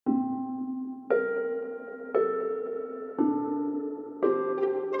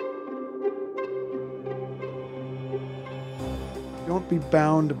be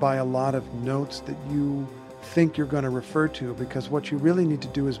bound by a lot of notes that you think you're going to refer to, because what you really need to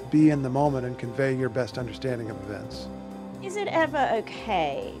do is be in the moment and convey your best understanding of events. Is it ever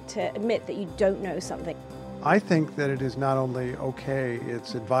okay to admit that you don't know something? I think that it is not only okay,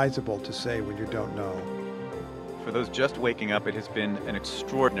 it's advisable to say when you don't know. For those just waking up, it has been an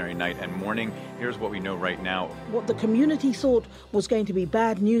extraordinary night and morning. Here's what we know right now. What the community thought was going to be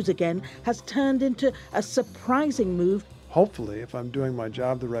bad news again has turned into a surprising move. Hopefully, if I'm doing my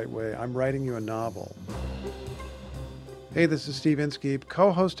job the right way, I'm writing you a novel. Hey, this is Steve Inskeep,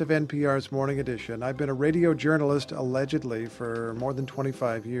 co-host of NPR's Morning Edition. I've been a radio journalist, allegedly, for more than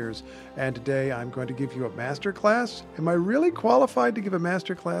 25 years, and today I'm going to give you a master class. Am I really qualified to give a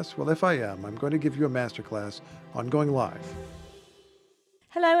master class? Well, if I am, I'm going to give you a master class on going live.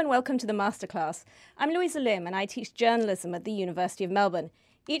 Hello and welcome to the Masterclass. I'm Louisa Lim and I teach journalism at the University of Melbourne.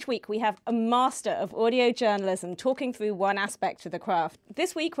 Each week we have a master of audio journalism talking through one aspect of the craft.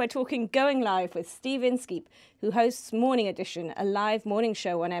 This week we're talking going live with Steve Inskeep, who hosts Morning Edition, a live morning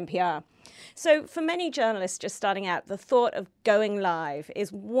show on NPR. So for many journalists just starting out, the thought of going live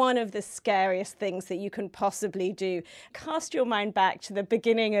is one of the scariest things that you can possibly do. Cast your mind back to the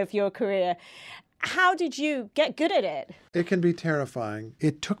beginning of your career. How did you get good at it? It can be terrifying.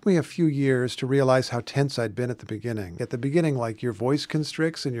 It took me a few years to realize how tense I'd been at the beginning. At the beginning, like, your voice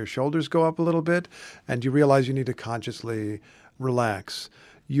constricts and your shoulders go up a little bit, and you realize you need to consciously relax.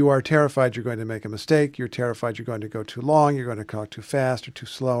 You are terrified you're going to make a mistake. You're terrified you're going to go too long. You're going to talk too fast or too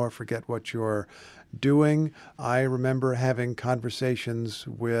slow or forget what you're doing. I remember having conversations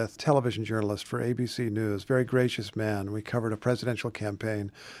with television journalist for ABC News, very gracious man. We covered a presidential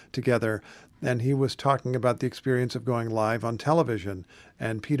campaign together, and he was talking about the experience of going live on television.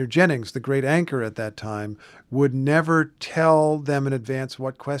 And Peter Jennings, the great anchor at that time, would never tell them in advance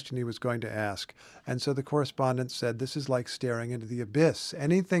what question he was going to ask. And so the correspondent said, this is like staring into the abyss.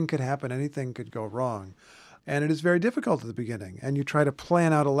 Anything could happen, anything could go wrong. And it is very difficult at the beginning, and you try to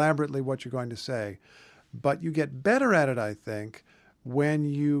plan out elaborately what you're going to say. But you get better at it, I think, when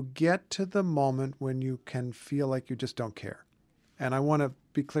you get to the moment when you can feel like you just don't care. And I want to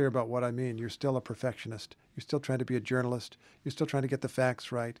be clear about what I mean. You're still a perfectionist. You're still trying to be a journalist. You're still trying to get the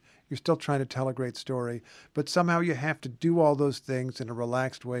facts right. You're still trying to tell a great story. But somehow you have to do all those things in a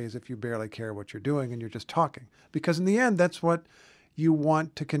relaxed way, as if you barely care what you're doing and you're just talking. Because in the end, that's what you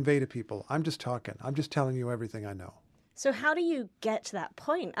want to convey to people. I'm just talking. I'm just telling you everything I know. So how do you get to that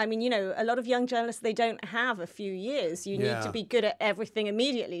point? I mean, a lot of young journalists, they don't have a few years. You need to be good at everything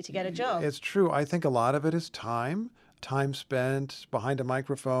immediately to get a job. It's true. I think a lot of it is time spent behind a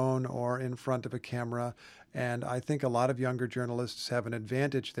microphone or in front of a camera. And I think a lot of younger journalists have an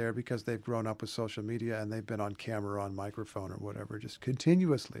advantage there because they've grown up with social media and they've been on camera, on microphone or whatever, just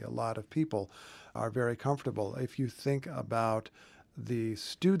continuously. A lot of people are very comfortable. If you think about the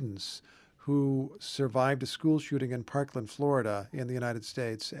students who survived a school shooting in Parkland, Florida in the United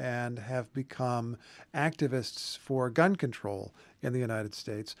States and have become activists for gun control in the United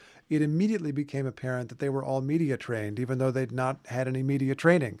States, it immediately became apparent that they were all media trained, even though they'd not had any media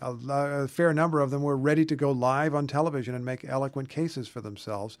training. A fair number of them were ready to go live on television and make eloquent cases for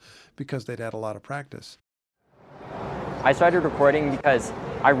themselves because they'd had a lot of practice. I started recording because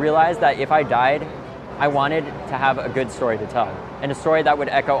I realized that if I died, I wanted to have a good story to tell, and a story that would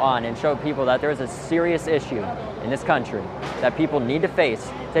echo on and show people that there is a serious issue in this country that people need to face,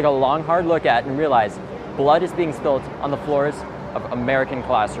 take a long, hard look at, and realize blood is being spilled on the floors of American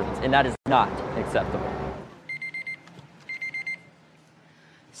classrooms, and that is not acceptable.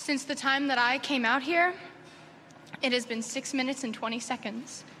 Since the time that I came out here, it has been 6 minutes and 20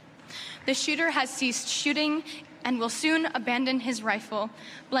 seconds. The shooter has ceased shooting and will soon abandon his rifle,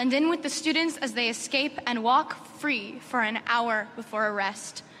 blend in with the students as they escape, and walk free for an hour before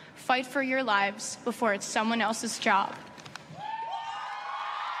arrest. Fight for your lives before it's someone else's job.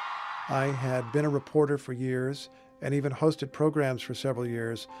 I had been a reporter for years and even hosted programs for several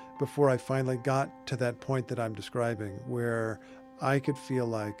years before I finally got to that point that I'm describing, where I could feel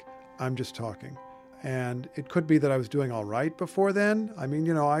like I'm just talking. And it could be that I was doing all right before then. I mean,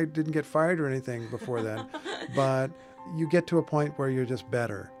 I didn't get fired or anything before then. But you get to a point where you're just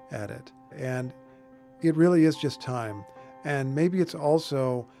better at it. And it really is just time. And maybe it's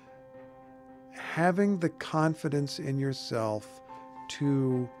also having the confidence in yourself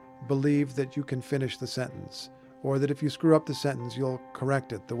to believe that you can finish the sentence, or that if you screw up the sentence, you'll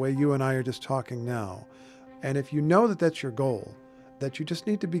correct it, the way you and I are just talking now. And if you know that that's your goal, that you just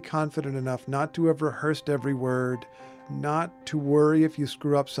need to be confident enough not to have rehearsed every word, not to worry if you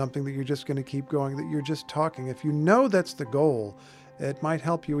screw up something, that you're just going to keep going, that you're just talking. If you know that's the goal, it might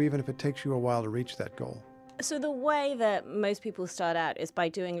help you even if it takes you a while to reach that goal. So the way that most people start out is by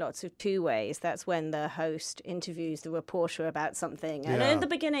doing lots of two ways. That's when the host interviews the reporter about something. And in the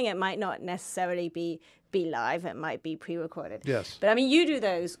beginning, it might not necessarily be live. It might be pre-recorded. Yes. But I mean, you do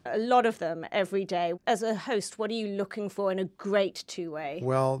those, a lot of them every day. As a host, what are you looking for in a great two-way?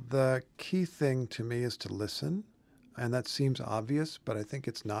 Well, the key thing to me is to listen. And that seems obvious, but I think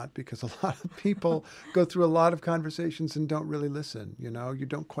it's not, because a lot of people go through a lot of conversations and don't really listen. You know, you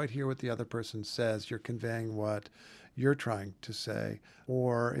don't quite hear what the other person says. You're conveying what you're trying to say.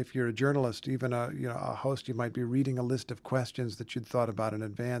 Or if you're a journalist, even a host, you might be reading a list of questions that you'd thought about in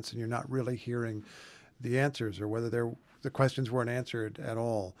advance, and you're not really hearing the answers, or whether the questions weren't answered at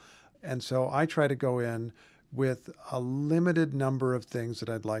all. And so I try to go in with a limited number of things that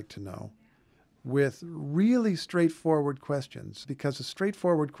I'd like to know, with really straightforward questions, because a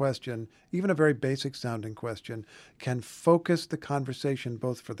straightforward question, even a very basic sounding question, can focus the conversation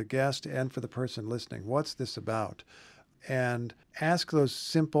both for the guest and for the person listening. What's this about? And ask those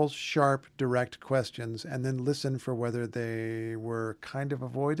simple, sharp, direct questions, and then listen for whether they were kind of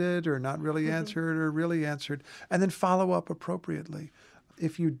avoided or not really answered or really answered, and then follow up appropriately.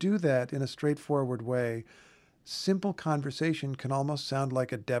 If you do that in a straightforward way, simple conversation can almost sound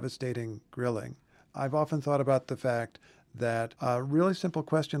like a devastating grilling. I've often thought about the fact that a really simple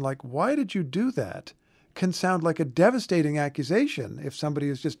question like, why did you do that, can sound like a devastating accusation if somebody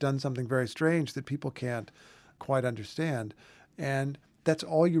has just done something very strange that people can't quite understand. And that's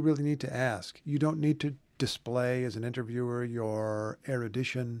all you really need to ask. You don't need to display as an interviewer your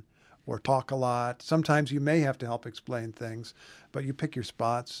erudition or talk a lot. Sometimes you may have to help explain things, but you pick your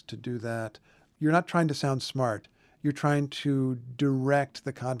spots to do that. You're not trying to sound smart. You're trying to direct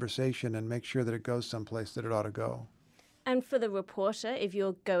the conversation and make sure that it goes someplace that it ought to go. And for the reporter, if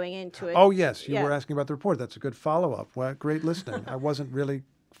you're going into it... Oh, yes. You were asking about the report. That's a good follow-up. Well, great listening. I wasn't really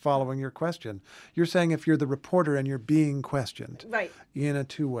following your question. You're saying if you're the reporter and you're being questioned in a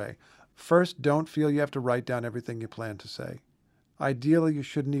two-way. First, don't feel you have to write down everything you plan to say. Ideally, you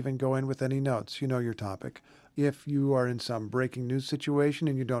shouldn't even go in with any notes. You know your topic. If you are in some breaking news situation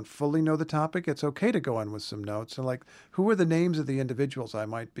and you don't fully know the topic, it's okay to go in with some notes. So like, who are the names of the individuals I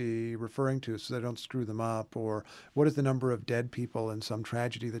might be referring to so they don't screw them up? Or what is the number of dead people in some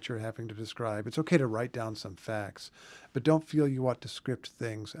tragedy that you're having to describe? It's okay to write down some facts, but don't feel you ought to script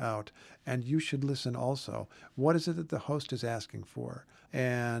things out. And you should listen also. What is it that the host is asking for?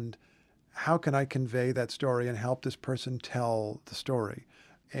 And how can I convey that story and help this person tell the story?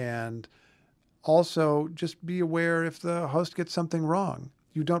 And also, just be aware if the host gets something wrong.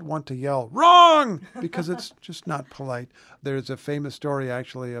 You don't want to yell, "Wrong!" because it's just not polite. There's a famous story,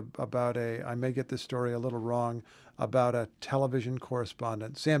 actually, about I may get this story a little wrong, about a television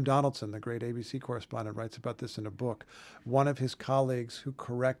correspondent. Sam Donaldson, the great ABC correspondent, writes about this in a book. One of his colleagues who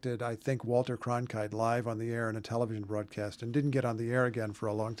corrected, I think, Walter Cronkite live on the air in a television broadcast and didn't get on the air again for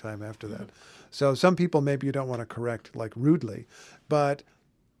a long time after that. So some people maybe you don't want to correct like rudely, but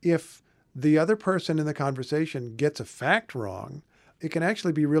if the other person in the conversation gets a fact wrong, it can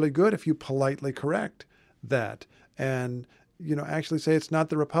actually be really good if you politely correct that and, actually say it's not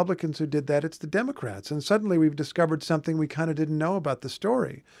the Republicans who did that, it's the Democrats. And suddenly we've discovered something we kind of didn't know about the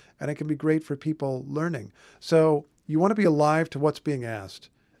story. And it can be great for people learning. So you want to be alive to what's being asked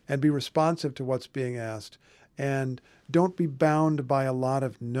and be responsive to what's being asked. And don't be bound by a lot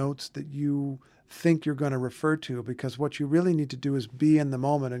of notes that you think you're going to refer to, because what you really need to do is be in the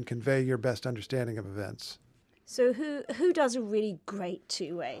moment and convey your best understanding of events. So who does a really great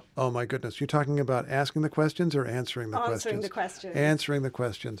two-way? Oh, my goodness. You're talking about asking the questions or answering the questions? Answering the questions. Answering the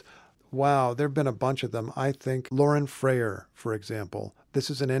questions. Wow, there have been a bunch of them. I think Lauren Freyer, for example. This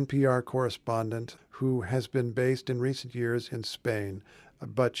is an NPR correspondent who has been based in recent years in Spain,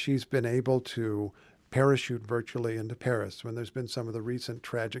 but she's been able to parachute virtually into Paris when there's been some of the recent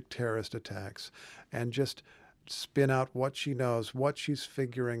tragic terrorist attacks, and just spin out what she knows, what she's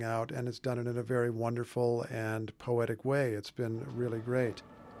figuring out, and has done it in a very wonderful and poetic way. It's been really great.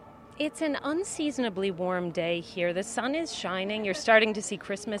 It's an unseasonably warm day here. The sun is shining. You're starting to see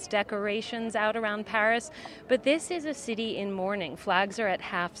Christmas decorations out around Paris. But this is a city in mourning. Flags are at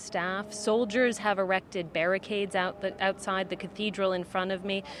half staff. Soldiers have erected barricades outside the cathedral in front of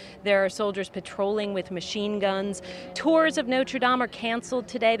me. There are soldiers patrolling with machine guns. Tours of Notre Dame are canceled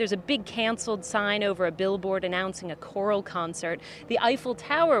today. There's a big canceled sign over a billboard announcing a choral concert. The Eiffel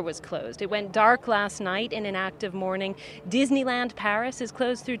Tower was closed. It went dark last night in an act of mourning. Disneyland Paris is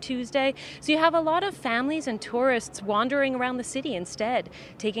closed through Tuesday. So you have a lot of families and tourists wandering around the city instead,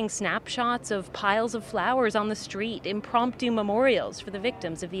 taking snapshots of piles of flowers on the street, impromptu memorials for the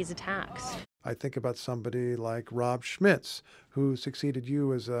victims of these attacks. I think about somebody like Rob Schmitz, who succeeded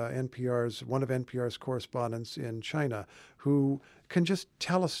you as one of NPR's correspondents in China, who can just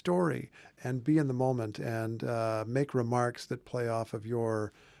tell a story and be in the moment and make remarks that play off of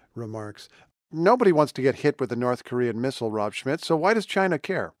your remarks. Nobody wants to get hit with the North Korean missile, Rob Schmitz, so why does China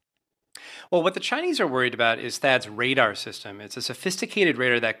care? Well, what the Chinese are worried about is THAAD's radar system. It's a sophisticated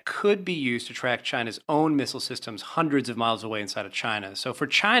radar that could be used to track China's own missile systems hundreds of miles away inside of China. So for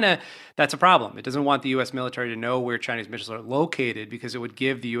China, that's a problem. It doesn't want the U.S. military to know where Chinese missiles are located because it would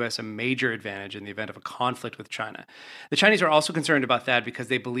give the U.S. a major advantage in the event of a conflict with China. The Chinese are also concerned about THAAD because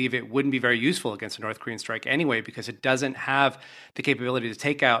they believe it wouldn't be very useful against a North Korean strike anyway because it doesn't have the capability to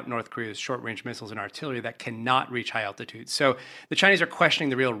take out North Korea's short-range missiles and artillery that cannot reach high altitudes. So the Chinese are questioning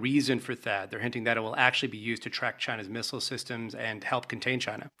the real reason for THAAD. They're hinting that it will actually be used to track China's missile systems and help contain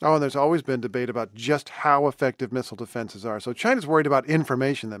China. Oh, and there's always been debate about just how effective missile defenses are. So China's worried about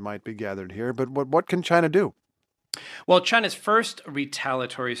information that might be gathered here, but what can China do? Well, China's first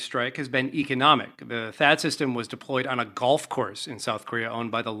retaliatory strike has been economic. The THAAD system was deployed on a golf course in South Korea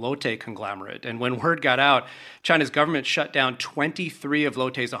owned by the Lotte conglomerate. And when word got out, China's government shut down 23 of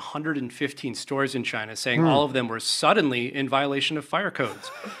Lotte's 115 stores in China, saying all of them were suddenly in violation of fire codes.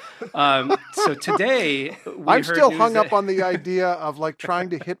 So today, I'm still hung up on the idea of like trying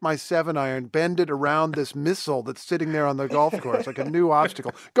to hit my 7-iron, bend it around this missile that's sitting there on the golf course, like a new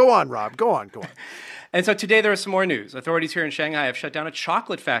obstacle. Go on, Rob. Go on. And so today there is some more news. Authorities here in Shanghai have shut down a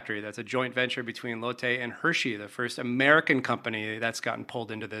chocolate factory that's a joint venture between Lotte and Hershey, the first American company that's gotten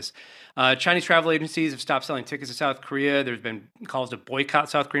pulled into this. Chinese travel agencies have stopped selling tickets to South Korea. There's been calls to boycott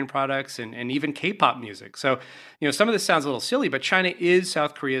South Korean products and even K-pop music. So, some of this sounds a little silly, but China is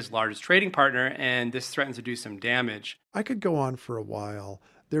South Korea's largest trading partner, and this threatens to do some damage. I could go on for a while.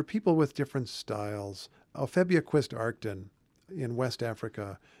 There are people with different styles. Ophebia Quist-Arcton in West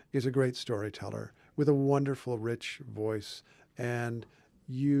Africa is a great storyteller with a wonderful, rich voice. And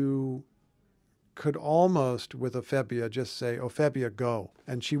you could almost, with Ophebia, just say, Ophebia, go.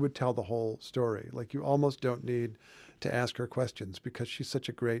 And she would tell the whole story. Like you almost don't need to ask her questions because she's such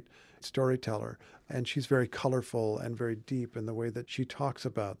a great storyteller. And she's very colorful and very deep in the way that she talks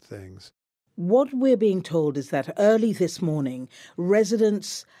about things. What we're being told is that early this morning,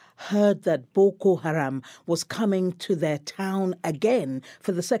 residents heard that Boko Haram was coming to their town again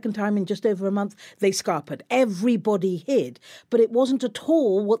for the second time in just over a month. They scarpered. Everybody hid. But it wasn't at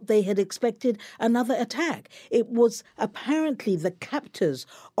all what they had expected, another attack. It was apparently the captors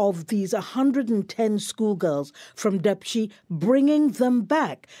of these 110 schoolgirls from Dapchi bringing them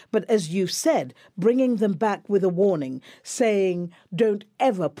back. But as you said, bringing them back with a warning, saying, don't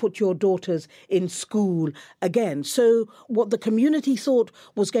ever put your daughters in school again. So what the community thought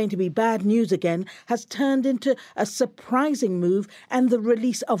was going to be bad news again has turned into a surprising move and the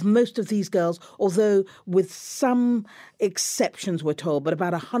release of most of these girls, although with some exceptions, we're told, but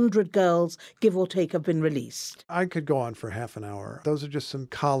about 100 girls, give or take, have been released. I could go on for half an hour. Those are just some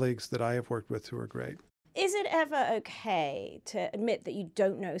colleagues that I have worked with who are great. Is it ever okay to admit that you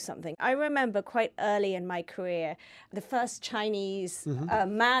don't know something? I remember quite early in my career, the first Chinese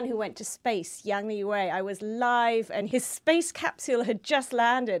man who went to space, Yang Liwei. I was live and his space capsule had just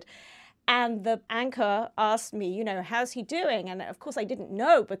landed. And the anchor asked me, how's he doing? And of course I didn't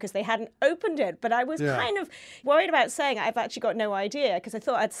know because they hadn't opened it. But I was kind of worried about saying I've actually got no idea because I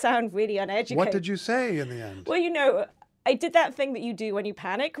thought I'd sound really uneducated. What did you say in the end? Well, I did that thing that you do when you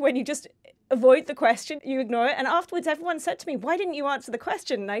panic, when you just avoid the question, you ignore it. And afterwards, everyone said to me, why didn't you answer the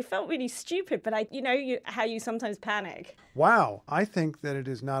question? And I felt really stupid, but how you sometimes panic. Wow. I think that it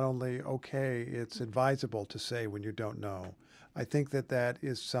is not only okay, it's advisable to say when you don't know. I think that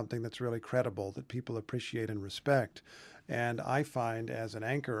is something that's really credible, that people appreciate and respect. And I find as an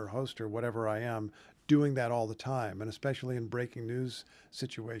anchor or host or whatever I am, doing that all the time, and especially in breaking news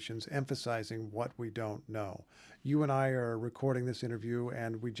situations, emphasizing what we don't know. You and I are recording this interview,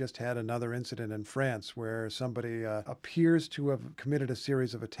 and we just had another incident in France where somebody appears to have committed a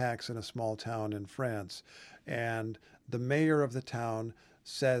series of attacks in a small town in France. And the mayor of the town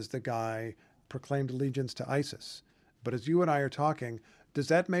says the guy proclaimed allegiance to ISIS. But as you and I are talking, does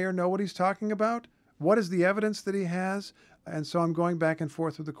that mayor know what he's talking about? What is the evidence that he has? And so I'm going back and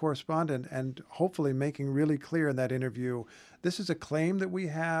forth with the correspondent and hopefully making really clear in that interview, this is a claim that we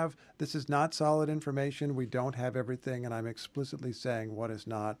have. This is not solid information. We don't have everything. And I'm explicitly saying what is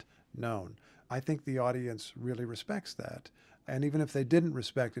not known. I think the audience really respects that. And even if they didn't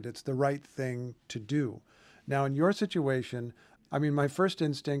respect it, it's the right thing to do. Now, in your situation, my first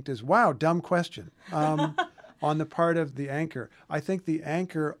instinct is, wow, dumb question. On the part of the anchor. I think the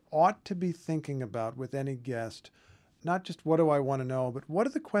anchor ought to be thinking about with any guest, not just what do I want to know, but what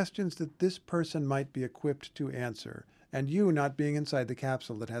are the questions that this person might be equipped to answer? And you, not being inside the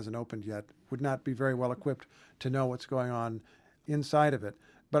capsule that hasn't opened yet, would not be very well equipped to know what's going on inside of it.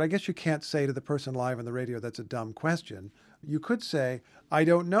 But I guess you can't say to the person live on the radio, that's a dumb question. You could say, I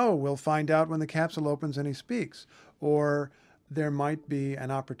don't know. We'll find out when the capsule opens and he speaks. Or there might be an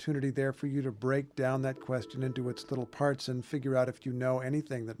opportunity there for you to break down that question into its little parts and figure out if you know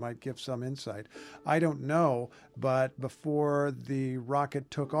anything that might give some insight. I don't know, but before the rocket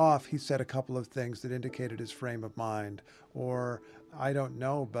took off, he said a couple of things that indicated his frame of mind. Or I don't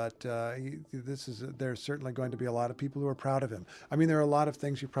know, but there's certainly going to be a lot of people who are proud of him. I mean, there are a lot of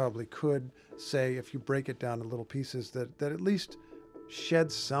things you probably could say if you break it down in little pieces that at least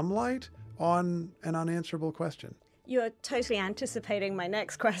shed some light on an unanswerable question. You're totally anticipating my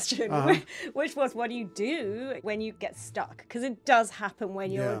next question, which was, what do you do when you get stuck? Because it does happen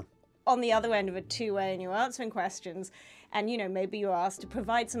when you're on the other end of a two-way and you're answering questions, and, you know, maybe you're asked to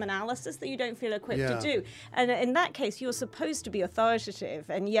provide some analysis that you don't feel equipped to do. And in that case, you're supposed to be authoritative,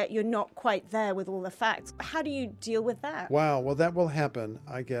 and yet you're not quite there with all the facts. How do you deal with that? Wow, well, that will happen,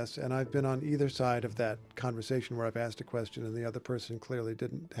 I guess. And I've been on either side of that conversation where I've asked a question and the other person clearly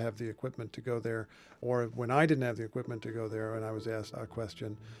didn't have the equipment to go there, or when I didn't have the equipment to go there and I was asked a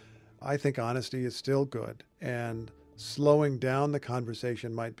question. I think honesty is still good, and slowing down the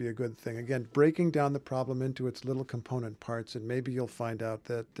conversation might be a good thing. Again, breaking down the problem into its little component parts, and maybe you'll find out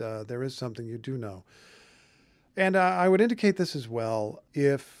that there is something you do know. And I would indicate this as well.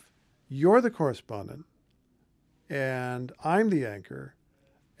 If you're the correspondent and I'm the anchor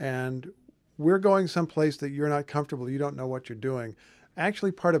and we're going someplace that you're not comfortable, you don't know what you're doing,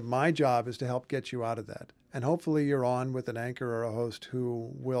 actually part of my job is to help get you out of that. And hopefully you're on with an anchor or a host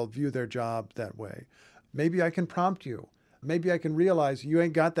who will view their job that way. Maybe I can prompt you. Maybe I can realize you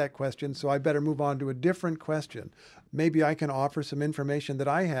ain't got that question, so I better move on to a different question. Maybe I can offer some information that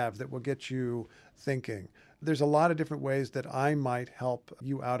I have that will get you thinking. There's a lot of different ways that I might help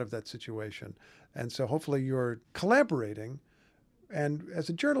you out of that situation. And so hopefully you're collaborating. And as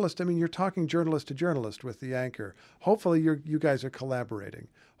a journalist, I mean, you're talking journalist to journalist with the anchor. Hopefully you guys are collaborating.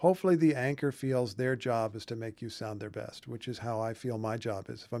 Hopefully the anchor feels their job is to make you sound their best, which is how I feel my job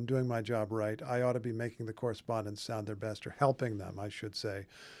is. If I'm doing my job right, I ought to be making the correspondents sound their best, or helping them, I should say,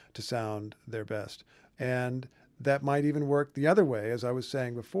 to sound their best. And that might even work the other way, as I was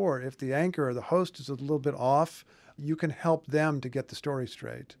saying before. If the anchor or the host is a little bit off, you can help them to get the story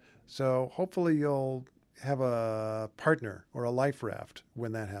straight. So hopefully you'll have a partner or a life raft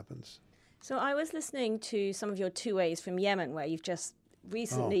when that happens. So I was listening to some of your two-ways from Yemen, where you've just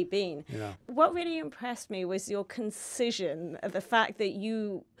recently been. Yeah. What really impressed me was your concision, of the fact that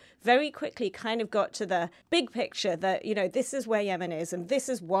you very quickly kind of got to the big picture, that, you know, this is where Yemen is and this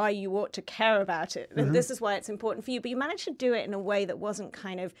is why you ought to care about it, and this is why it's important for you. But you managed to do it in a way that wasn't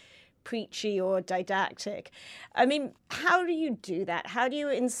kind of preachy or didactic. I mean, how do you do that? How do you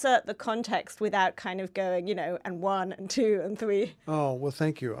insert the context without kind of going, you know, and 1 and 2 and 3? Oh, well,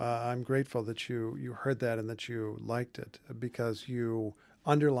 thank you. I'm grateful that you heard that and that you liked it, because you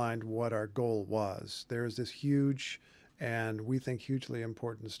underlined what our goal was. There is this huge and we think hugely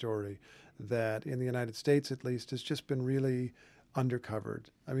important story that in the United States, at least, has just been really undercovered.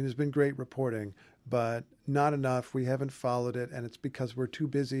 I mean, there's been great reporting, but not enough. We haven't followed it, and it's because we're too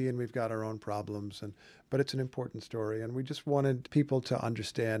busy and we've got our own problems. But it's an important story, and we just wanted people to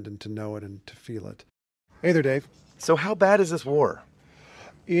understand and to know it and to feel it. Hey there, Dave. So how bad is this war?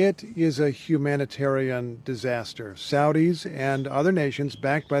 It is a humanitarian disaster. Saudis and other nations,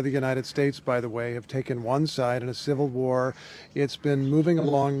 backed by the United States, by the way, have taken one side in a civil war. It's been moving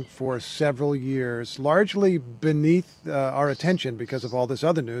along for several years, largely beneath our attention because of all this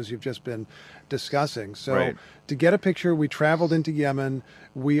other news you've just been discussing. So to get a picture, we traveled into Yemen.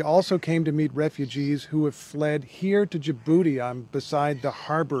 We also came to meet refugees who have fled here to Djibouti. I'm beside the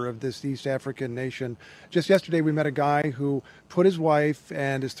harbor of this East African nation. Just yesterday, we met a guy who put his wife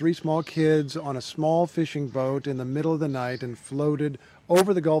and his 3 small kids on a small fishing boat in the middle of the night and floated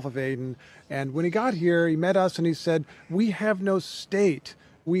over the Gulf of Aden. And when he got here, he met us and he said, "We have no state.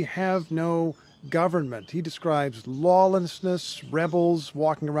 We have no government." He describes lawlessness, rebels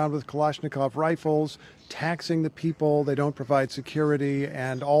walking around with Kalashnikov rifles, taxing the people. They don't provide security,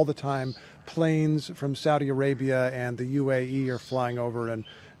 and all the time planes from Saudi Arabia and the UAE are flying over and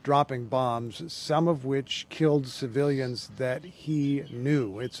dropping bombs, some of which killed civilians that he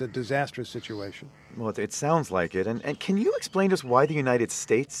knew. It's a disastrous situation. Well, it sounds like it. And can you explain to us why the United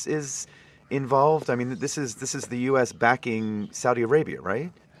States is involved? I mean, this is the U.S. backing Saudi Arabia,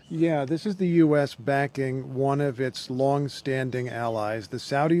 right? Yeah, this is the U.S. backing one of its long-standing allies. The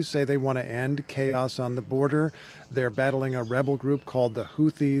Saudis say they want to end chaos on the border. They're battling a rebel group called the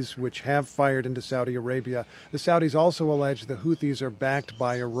Houthis, which have fired into Saudi Arabia. The Saudis also allege the Houthis are backed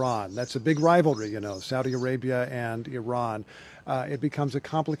by Iran. That's a big rivalry, Saudi Arabia and Iran. It becomes a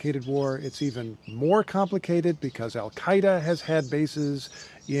complicated war. It's even more complicated because al-Qaeda has had bases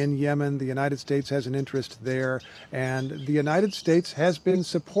in Yemen. The United States has an interest there. And the United States has been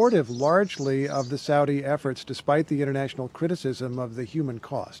supportive largely of the Saudi efforts, despite the international criticism of the human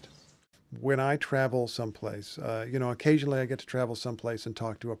cost. When I travel someplace, occasionally I get to travel someplace and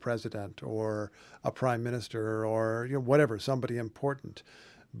talk to a president or a prime minister or whatever, somebody important.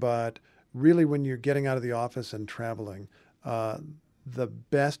 But really, when you're getting out of the office and traveling, the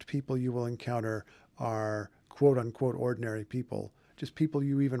best people you will encounter are quote unquote ordinary people, just people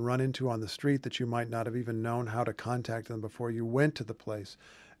you even run into on the street that you might not have even known how to contact them before you went to the place,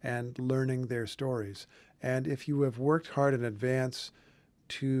 and learning their stories. And if you have worked hard in advance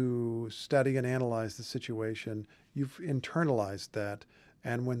to study and analyze the situation, you've internalized that.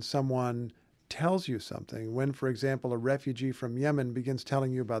 And when someone tells you something, when, for example, a refugee from Yemen begins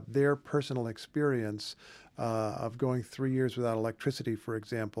telling you about their personal experience of going 3 years without electricity, for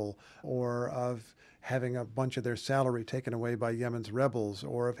example, or of having a bunch of their salary taken away by Yemen's rebels,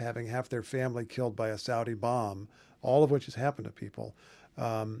 or of having half their family killed by a Saudi bomb, all of which has happened to people,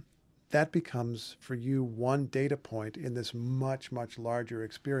 that becomes for you one data point in this much, much larger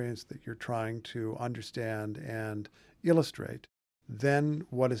experience that you're trying to understand and illustrate. Then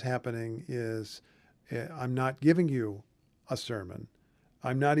what is happening is I'm not giving you a sermon.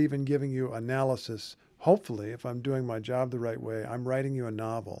 I'm not even giving you analysis. Hopefully, if I'm doing my job the right way, I'm writing you a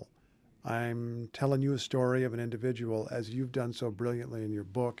novel. I'm telling you a story of an individual, as you've done so brilliantly in your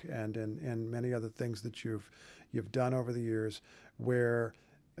book and in many other things that you've done over the years, where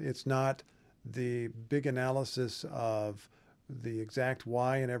it's not the big analysis of the exact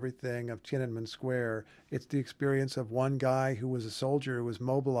why and everything of Tiananmen Square. It's the experience of one guy who was a soldier who was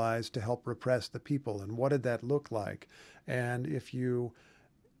mobilized to help repress the people. And what did that look like? And if you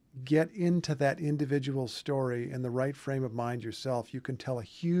get into that individual story in the right frame of mind yourself, you can tell a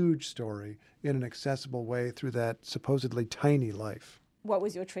huge story in an accessible way through that supposedly tiny life. What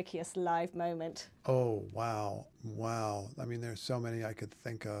was your trickiest live moment? Oh, wow. I mean, there's so many I could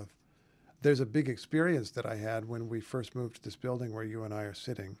think of. There's a big experience that I had when we first moved to this building where you and I are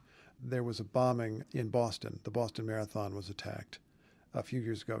sitting. There was a bombing in Boston. The Boston Marathon was attacked a few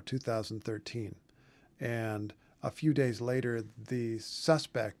years ago, 2013. And a few days later, the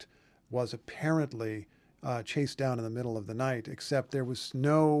suspect was apparently chased down in the middle of the night, except there was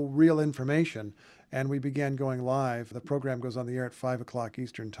no real information. And we began going live. The program goes on the air at 5 o'clock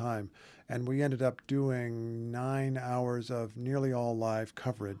Eastern time. And we ended up doing 9 hours of nearly all live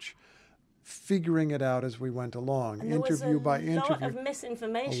coverage, figuring it out as we went along, and interview by interview. A lot of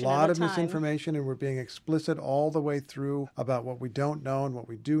misinformation. A lot of misinformation, and we're being explicit all the way through about what we don't know and what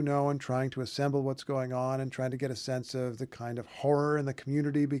we do know, and trying to assemble what's going on and trying to get a sense of the kind of horror in the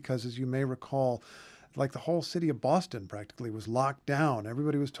community, because as you may recall, like the whole city of Boston practically was locked down.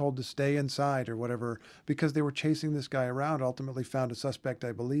 Everybody was told to stay inside or whatever because they were chasing this guy around, ultimately found a suspect,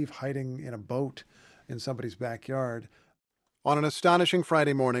 I believe, hiding in a boat in somebody's backyard. On an astonishing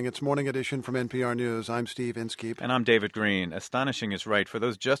Friday morning, it's Morning Edition from NPR News. I'm Steve Inskeep. And I'm David Green. Astonishing is right. For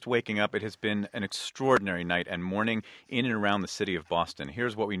those just waking up, it has been an extraordinary night and morning in and around the city of Boston.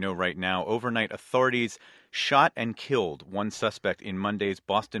 Here's what we know right now. Overnight, authorities shot and killed one suspect in Monday's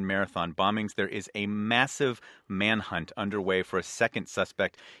Boston Marathon bombings. There is a massive manhunt underway for a second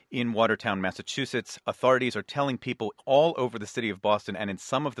suspect in Watertown, Massachusetts. Authorities are telling people all over the city of Boston and in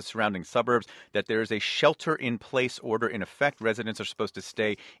some of the surrounding suburbs that there is a shelter-in-place order in effect. Residents are supposed to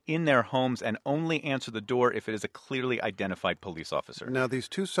stay in their homes and only answer the door if it is a clearly identified police officer. Now, these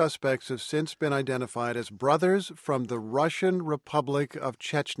two suspects have since been identified as brothers from the Russian Republic of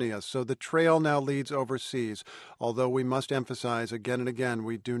Chechnya, so the trail now leads overseas. Although we must emphasize again and again,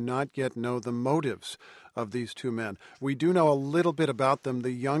 we do not yet know the motives of these two men. We do know a little bit about them.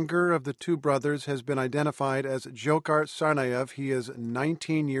 The younger of the two brothers has been identified as Dzhokhar Tsarnaev. He is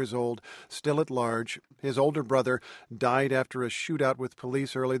 19 years old, still at large. His older brother died after a shootout with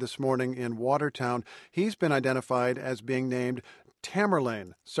police early this morning in Watertown. He's been identified as being named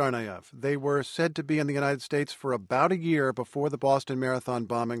Tamerlane Tsarnaev. They were said to be in the United States for about a year before the Boston Marathon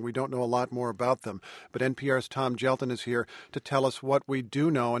bombing. We don't know a lot more about them, but NPR's Tom Gelton is here to tell us what we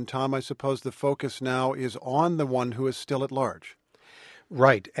do know. And Tom, I suppose the focus now is on the one who is still at large.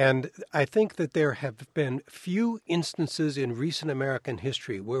 Right. And I think that there have been few instances in recent American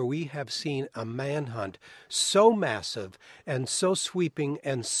history where we have seen a manhunt so massive and so sweeping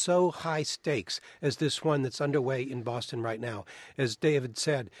and so high stakes as this one that's underway in Boston right now. As David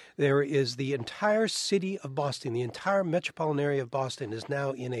said, there is the entire city of Boston, the entire metropolitan area of Boston is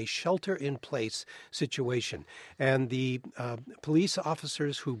now in a shelter-in-place situation. And the police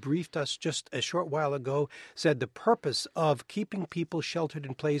officers who briefed us just a short while ago said the purpose of keeping people sheltered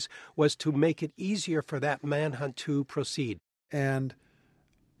in place was to make it easier for that manhunt to proceed. And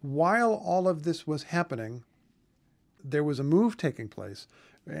while all of this was happening, there was a move taking place.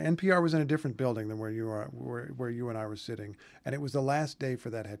 NPR was in a different building than where you and I were sitting, and it was the last day for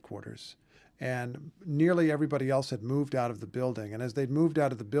that headquarters. And nearly everybody else had moved out of the building. And as they'd moved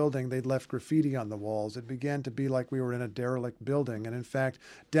out of the building, they'd left graffiti on the walls. It began to be like we were in a derelict building. And in fact,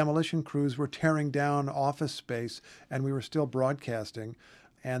 demolition crews were tearing down office space, and we were still broadcasting.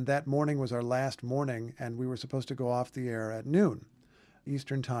 And that morning was our last morning, and we were supposed to go off the air at noon,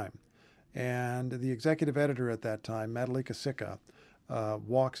 Eastern Time. And the executive editor at that time, Madalika Sikka,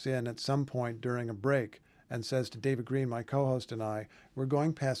 walks in at some point during a break and says to David Green, my co-host, and I, we're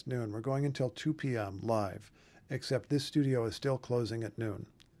going past noon. We're going until 2 p.m. live, except this studio is still closing at noon.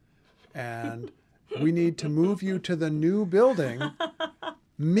 And we need to move you to the new building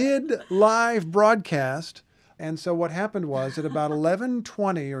mid-live broadcast. And so what happened was at about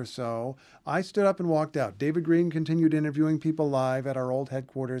 11:20 or so, I stood up and walked out. David Green continued interviewing people live at our old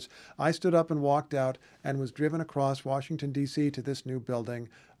headquarters. I stood up and walked out and was driven across Washington, D.C. to this new building.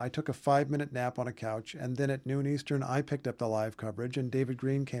 I took a 5-minute nap on a couch, and then at noon Eastern, I picked up the live coverage, and David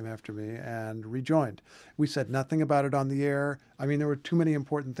Green came after me and rejoined. We said nothing about it on the air. I mean, there were too many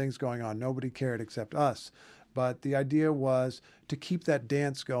important things going on. Nobody cared except us. But the idea was to keep that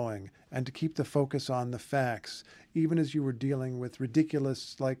dance going and to keep the focus on the facts, even as you were dealing with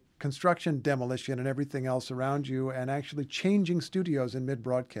ridiculous, like construction demolition and everything else around you, and actually changing studios in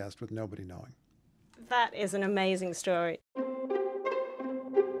mid-broadcast with nobody knowing. That is an amazing story.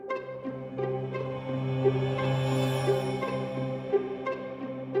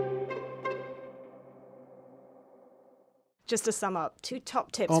 Just to sum up, 2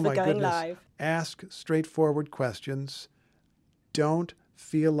 top tips for going live. Ask straightforward questions. Don't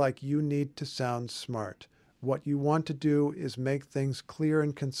feel like you need to sound smart. What you want to do is make things clear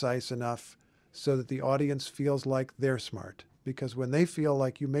and concise enough so that the audience feels like they're smart. Because when they feel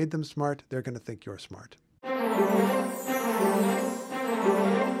like you made them smart, they're going to think you're smart.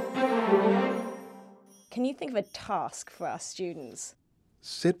 Can you think of a task for our students?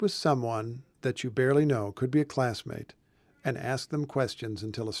 Sit with someone that you barely know, could be a classmate, and ask them questions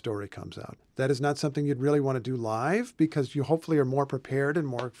until a story comes out. That is not something you'd really want to do live because you hopefully are more prepared and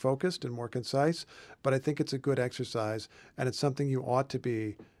more focused and more concise, but I think it's a good exercise, and it's something you ought to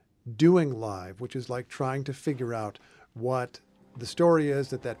be doing live, which is like trying to figure out what the story is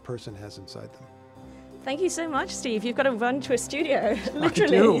that person has inside them. Thank you so much, Steve. You've got to run to a studio,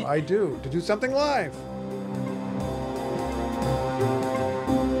 literally. I do, to do something live.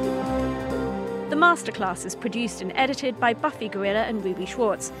 The Masterclass is produced and edited by Buffy Gorilla and Ruby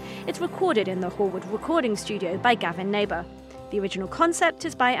Schwartz. It's recorded in the Hallwood Recording Studio by Gavin Neighbour. The original concept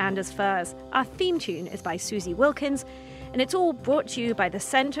is by Anders Furs. Our theme tune is by Susie Wilkins. And it's all brought to you by the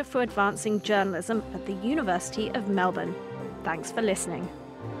Centre for Advancing Journalism at the University of Melbourne. Thanks for listening.